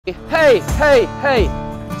Hey, hey, hey,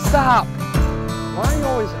 stop. Why are you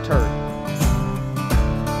always a turd?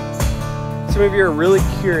 Some of you are really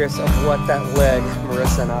curious of what that leg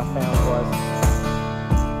Marissa and I found was.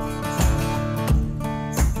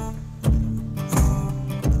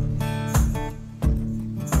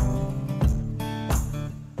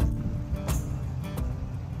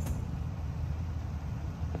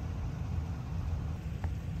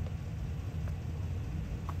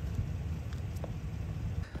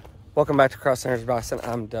 Welcome back to Cross Centers Bison.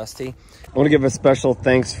 I'm Dusty. I want to give a special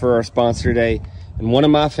thanks for our sponsor today and one of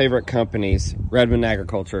my favorite companies, Redmond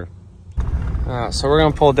Agriculture. So we're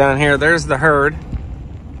going to pull down here. There's the herd.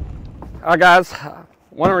 All right, guys, I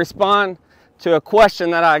want to respond to a question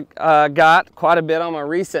that I got quite a bit on my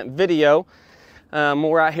recent video.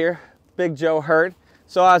 We're out here, Big Joe herd.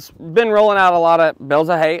 So I've been rolling out a lot of bales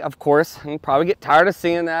of hay, of course, and probably get tired of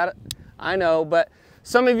seeing that. I know, but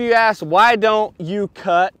some of you asked, why don't you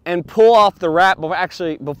cut and pull off the wrap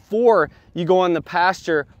before you go on the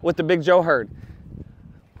pasture with the Big Joe herd?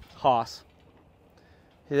 Hoss.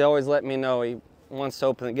 He's always let me know he wants to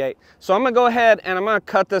open the gate. So I'm gonna go ahead and I'm gonna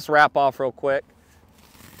cut this wrap off real quick.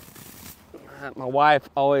 My wife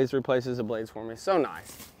always replaces the blades for me. So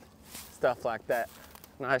nice. Stuff like that.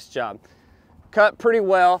 Nice job. Cut pretty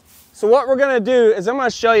well. So what we're gonna do is I'm gonna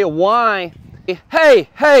show you why. Hey,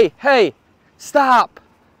 hey, hey. Stop.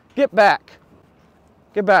 Get back.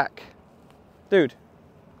 Get back. Dude.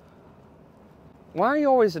 Why are you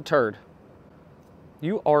always a turd?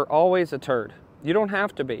 You are always a turd. You don't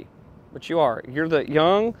have to be, but you are. You're the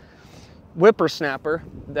young whippersnapper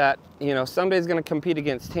that, you know, somebody's going to compete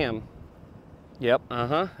against him. Yep. I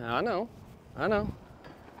know. I know.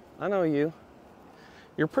 I know you.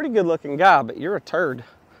 You're a pretty good looking guy, but you're a turd.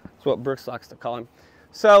 That's what Brooks likes to call him.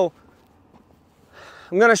 So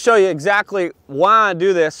I'm going to show you exactly why I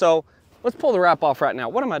do this. So let's pull the wrap off right now.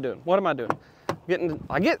 What am I doing? What am I doing?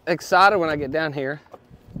 I get excited when I get down here.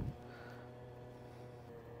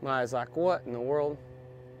 My eyes like, what in the world?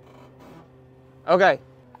 Okay,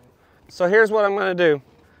 so here's what I'm going to do.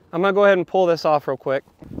 I'm going to go ahead and pull this off real quick.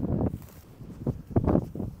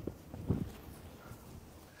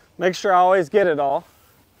 Make sure I always get it all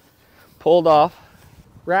pulled off.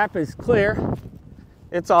 Wrap is clear.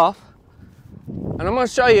 It's off. And I'm going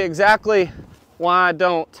to show you exactly why I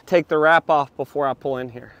don't take the wrap off before I pull in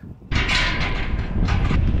here.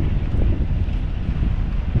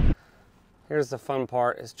 Here's the fun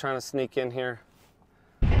part, is trying to sneak in here.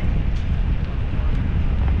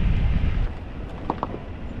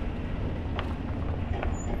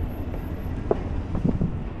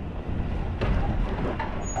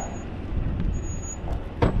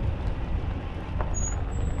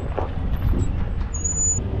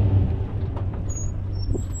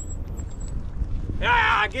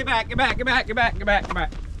 Ah, get back, get back, get back, get back, get back, get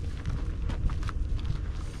back.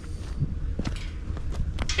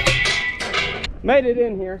 Made it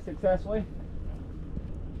in here successfully.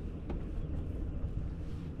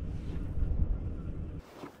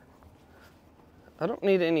 I don't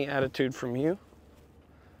need any attitude from you.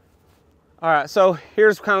 All right, so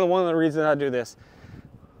here's kind of one of the reasons I do this.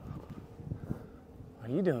 What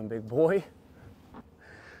are you doing, big boy?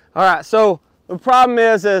 All right, so the problem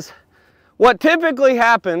is what typically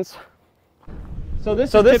happens. So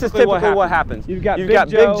this is typically what happens. You've got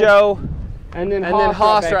Big Joe and then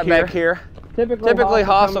Hoss right back here. Typically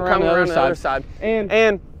Hoss will come around the other side.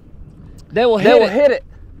 And they will hit it.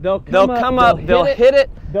 They'll come up, they'll hit it,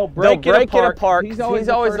 they'll break it apart. He's always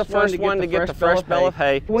the first one to get the fresh bale of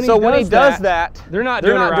hay. So when he does that, they're not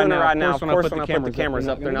doing it right now. Of course, when I put the cameras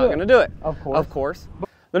up, they're not going to do it. Of course.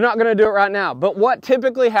 They're not going to do it right now. But what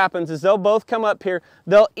typically happens is they'll both come up here,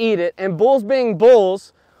 they'll eat it, and bulls being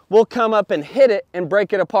bulls will come up and hit it and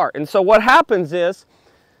break it apart. And so what happens is,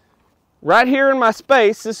 right here in my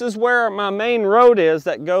space, this is where my main road is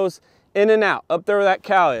that goes in and out, up there where that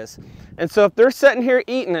cow is. And so if they're sitting here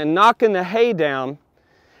eating and knocking the hay down,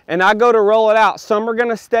 and I go to roll it out, some are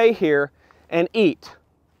gonna stay here and eat.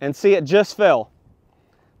 And see, it just fell.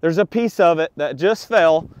 There's a piece of it that just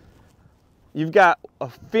fell. You've got a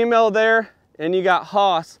female there, and you got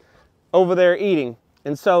Hoss over there eating.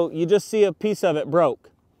 And so you just see a piece of it broke.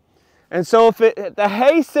 And so if the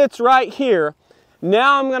hay sits right here,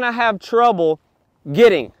 now I'm gonna have trouble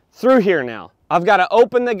getting through here now. I've gotta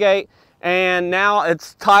open the gate, and now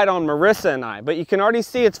it's tight on Marissa and I, but you can already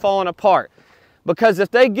see it's falling apart. Because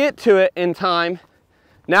if they get to it in time,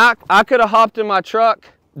 now I could have hopped in my truck,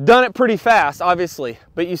 done it pretty fast, obviously,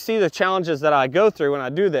 but you see the challenges that I go through when I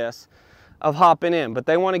do this of hopping in, but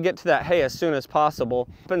they want to get to that hay as soon as possible.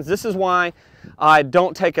 This is why I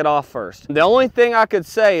don't take it off first. The only thing I could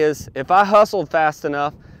say is if I hustled fast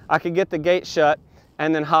enough, I could get the gate shut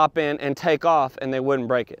and then hop in and take off and they wouldn't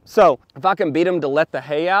break it. So if I can beat them to let the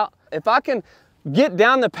hay out, if I can get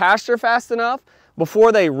down the pasture fast enough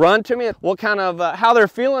before they run to me, what kind of, how they're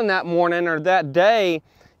feeling that morning or that day,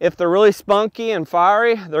 if they're really spunky and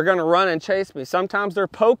fiery, they're gonna run and chase me. Sometimes they're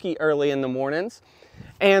pokey early in the mornings.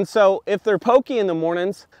 And so if they're pokey in the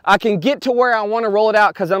mornings, I can get to where I want to roll it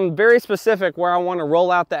out because I'm very specific where I want to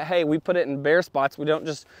roll out that hay. We put it in bare spots. We don't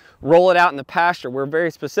just roll it out in the pasture. We're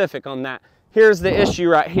very specific on that. Here's the issue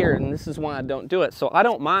right here, and this is why I don't do it. So I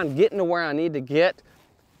don't mind getting to where I need to get,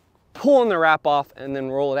 pulling the wrap off, and then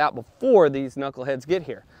roll it out before these knuckleheads get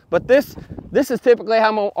here. But this is typically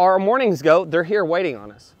how our mornings go. They're here waiting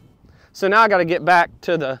on us. So now I got to get back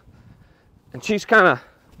to the, and she's kind of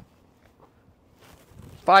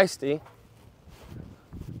feisty.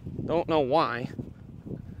 Don't know why.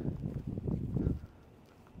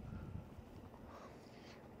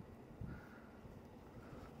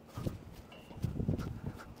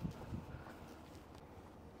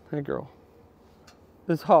 Hey girl,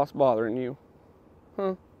 is Hoss bothering you?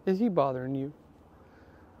 Huh? Is he bothering you?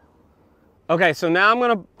 Okay, so now I'm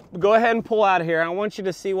gonna go ahead and pull out of here. I want you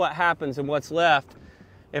to see what happens and what's left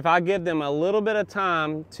if I give them a little bit of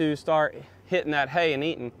time to start hitting that hay and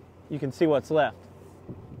eating. You can see what's left.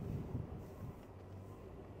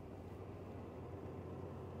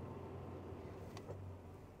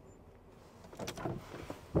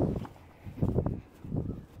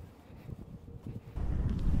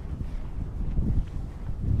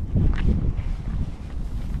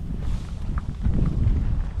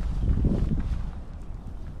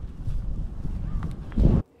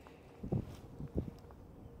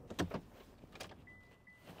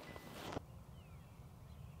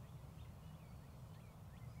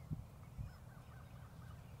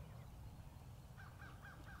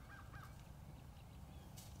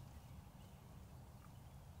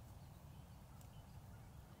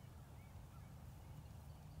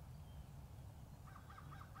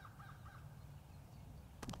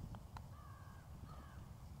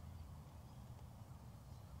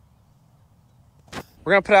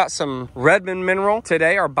 We're gonna put out some Redmond mineral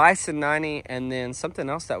today, our Bison 90, and then something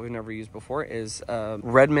else that we've never used before is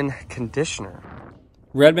Redmond conditioner.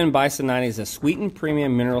 Redmond Bison 90 is a sweetened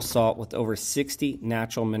premium mineral salt with over 60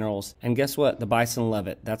 natural minerals. And guess what? The bison love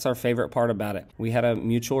it. That's our favorite part about it. We had a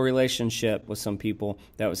mutual relationship with some people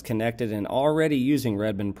that was connected and already using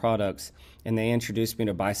Redmond products, and they introduced me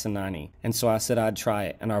to Bison 90. And so I said I'd try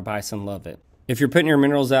it, and our bison love it. If you're putting your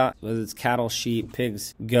minerals out, whether it's cattle, sheep,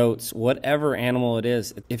 pigs, goats, whatever animal it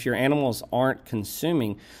is, if your animals aren't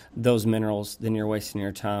consuming those minerals, then you're wasting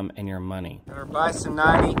your time and your money. Our Bison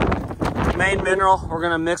 90, main mineral, we're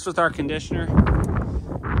gonna mix with our conditioner.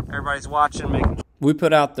 Everybody's watching. We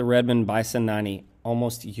put out the Redmond Bison 90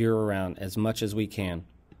 almost year-round, as much as we can.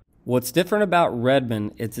 What's different about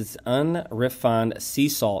Redmond is its unrefined sea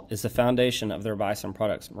salt is the foundation of their bison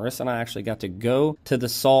products. Marissa and I actually got to go to the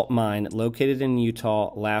salt mine located in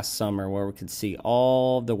Utah last summer, where we could see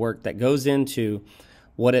all the work that goes into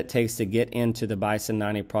what it takes to get into the Bison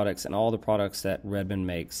 90 products and all the products that Redmond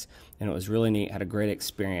makes. And it was really neat, had a great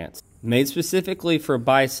experience. Made specifically for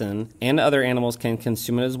bison, and other animals can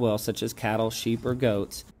consume it as well, such as cattle, sheep, or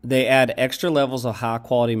goats. They add extra levels of high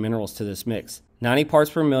quality minerals to this mix. 90 parts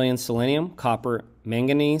per million selenium, copper,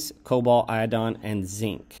 manganese, cobalt, iodine, and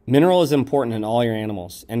zinc. Mineral is important in all your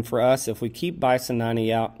animals, and for us, if we keep Bison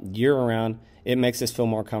 90 out year-round, it makes us feel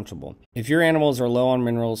more comfortable. If your animals are low on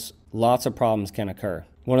minerals, lots of problems can occur.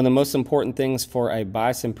 One of the most important things for a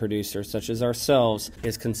bison producer, such as ourselves,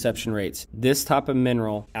 is conception rates. This type of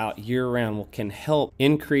mineral out year-round can help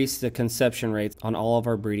increase the conception rates on all of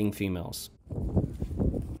our breeding females.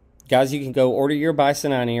 Guys, you can go order your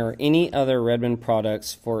Bison 90 or any other Redmond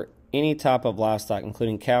products for any type of livestock,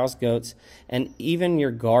 including cows, goats, and even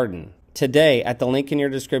your garden. Today, at the link in your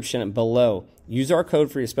description below, use our code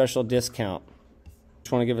for your special discount.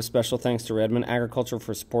 Just want to give a special thanks to Redmond Agriculture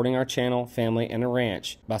for supporting our channel, family, and a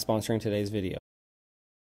ranch by sponsoring today's video.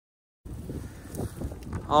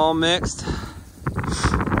 All mixed.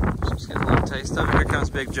 Just getting a little taste of it. Here comes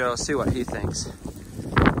Big Joe. Let's see what he thinks.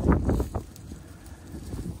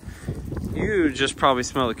 You just probably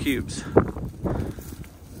smell the cubes.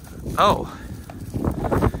 Oh,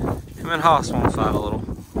 him and Hoss want to fight a little.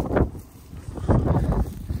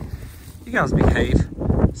 You guys behave.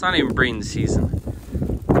 It's not even breeding season.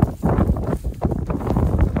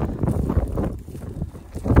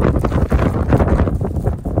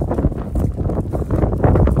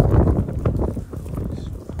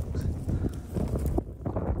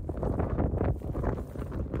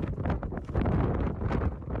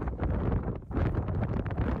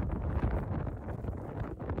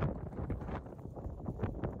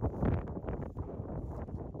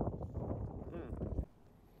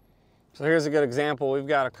 So here's a good example. We've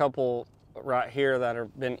got a couple right here that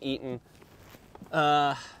have been eaten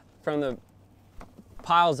from the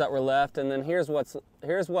piles that were left. And then here's what's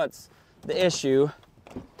the issue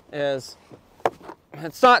is,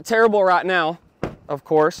 it's not terrible right now, of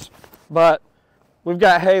course, but we've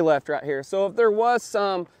got hay left right here. So if there was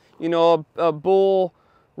some, you know, a bull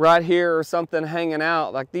right here or something hanging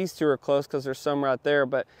out, like these two are close because there's some right there,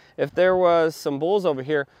 but if there was some bulls over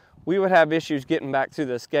here, we would have issues getting back to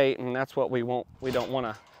this gate, and that's what we don't want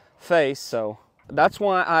to face. So that's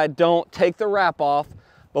why I don't take the wrap off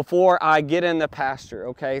before I get in the pasture,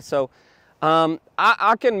 okay? So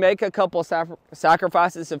I can make a couple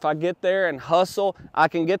sacrifices. If I get there and hustle, I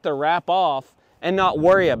can get the wrap off and not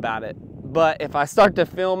worry about it. But if I start to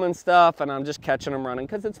film and stuff and I'm just catching them running,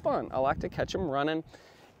 because it's fun, I like to catch them running.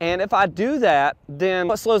 And if I do that, then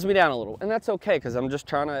it slows me down a little. And that's okay, because I'm just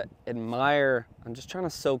trying to admire, I'm just trying to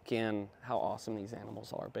soak in how awesome these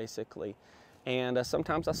animals are, basically. And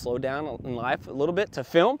sometimes I slow down in life a little bit to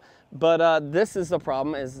film, but this is the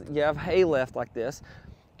problem, is you have hay left like this.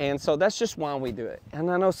 And so that's just why we do it. And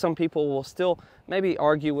I know some people will still maybe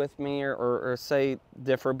argue with me or say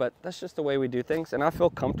differ, but that's just the way we do things. And I feel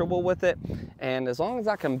comfortable with it. And as long as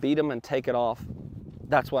I can beat them and take it off,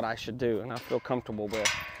 that's what I should do, and I feel comfortable with.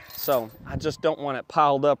 So I just don't want it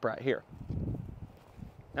piled up right here.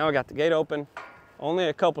 Now we got the gate open. Only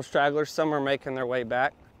a couple stragglers. Some are making their way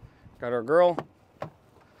back. Got our girl.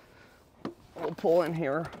 We'll pull in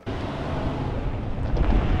here.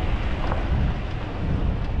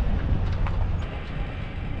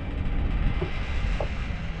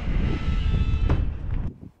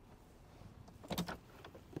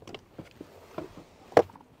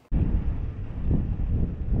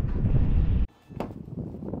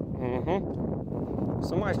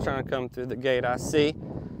 Somebody's trying to come through the gate. I see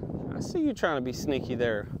you trying to be sneaky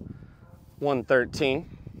there, 113.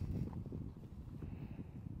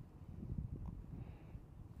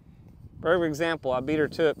 Perfect example. I beat her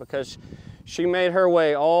to it because she made her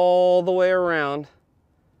way all the way around,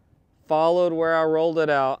 followed where I rolled it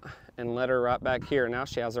out, and led her right back here. Now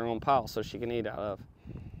she has her own pile so she can eat out of,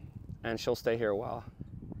 and she'll stay here a while.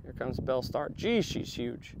 Here comes Belle Star. Geez, she's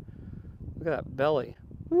huge. Look at that belly.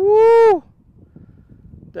 Woo!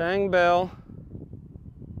 Dang, Belle.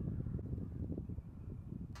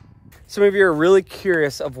 Some of you are really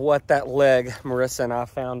curious of what that leg Marissa and I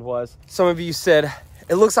found was. Some of you said,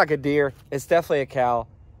 it looks like a deer. It's definitely a cow.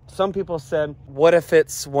 Some people said, what if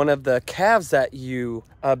it's one of the calves that you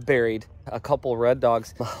buried? A couple red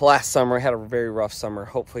dogs. Last summer, I had a very rough summer.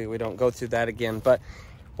 Hopefully we don't go through that again. But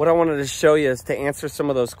what I wanted to show you is to answer some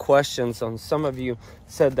of those questions. Some of you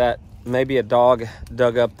said that maybe a dog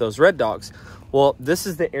dug up those red dogs. Well, this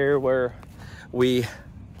is the area where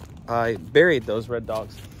I buried those red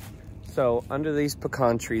dogs. So under these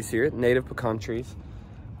pecan trees here, native pecan trees,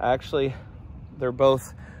 actually, they're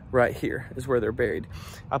both right here is where they're buried.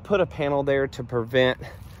 I put a panel there to prevent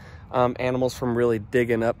animals from really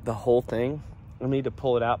digging up the whole thing. I need to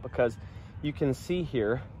pull it out because you can see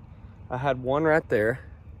here, I had one right there,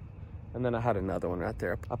 and then I had another one right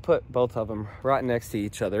there. I put both of them right next to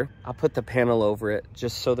each other. I put the panel over it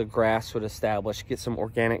just so the grass would establish, get some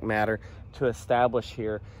organic matter to establish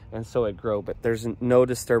here, and so it grow. But there's no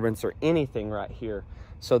disturbance or anything right here.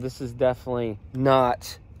 So this is definitely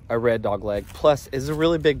not a red dog leg. Plus, it's a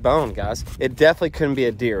really big bone, guys. It definitely couldn't be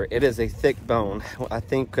a deer. It is a thick bone. I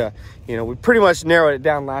think, you know, we pretty much narrowed it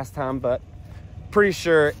down last time, but pretty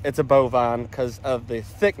sure it's a bovine because of the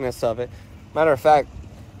thickness of it. Matter of fact,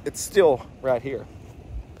 it's still right here.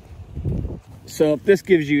 So if this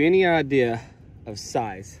gives you any idea of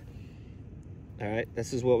size, all right,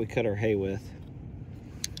 this is what we cut our hay with.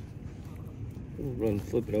 Run,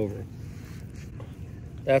 flip it over.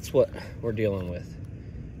 That's what we're dealing with.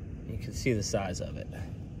 You can see the size of it.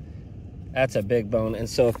 That's a big bone. And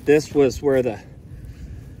so if this was where the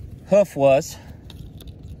hoof was,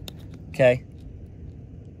 okay,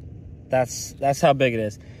 that's how big it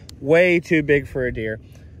is. Way too big for a deer.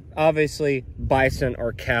 Obviously bison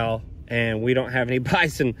or cow, and we don't have any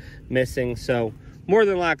bison missing, so more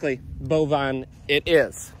than likely bovine it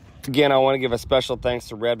is. Again, I want to give a special thanks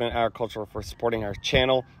to Redmond Agriculture for supporting our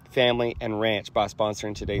channel, family, and ranch by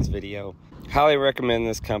sponsoring today's video. Highly recommend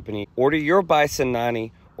this company. Order your Bison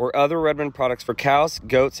 90 or other Redmond products for cows,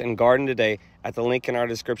 goats, and garden today at the link in our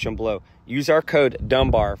description below. Use our code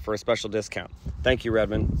DUNBAR for a special discount. Thank you,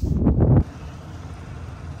 Redmond.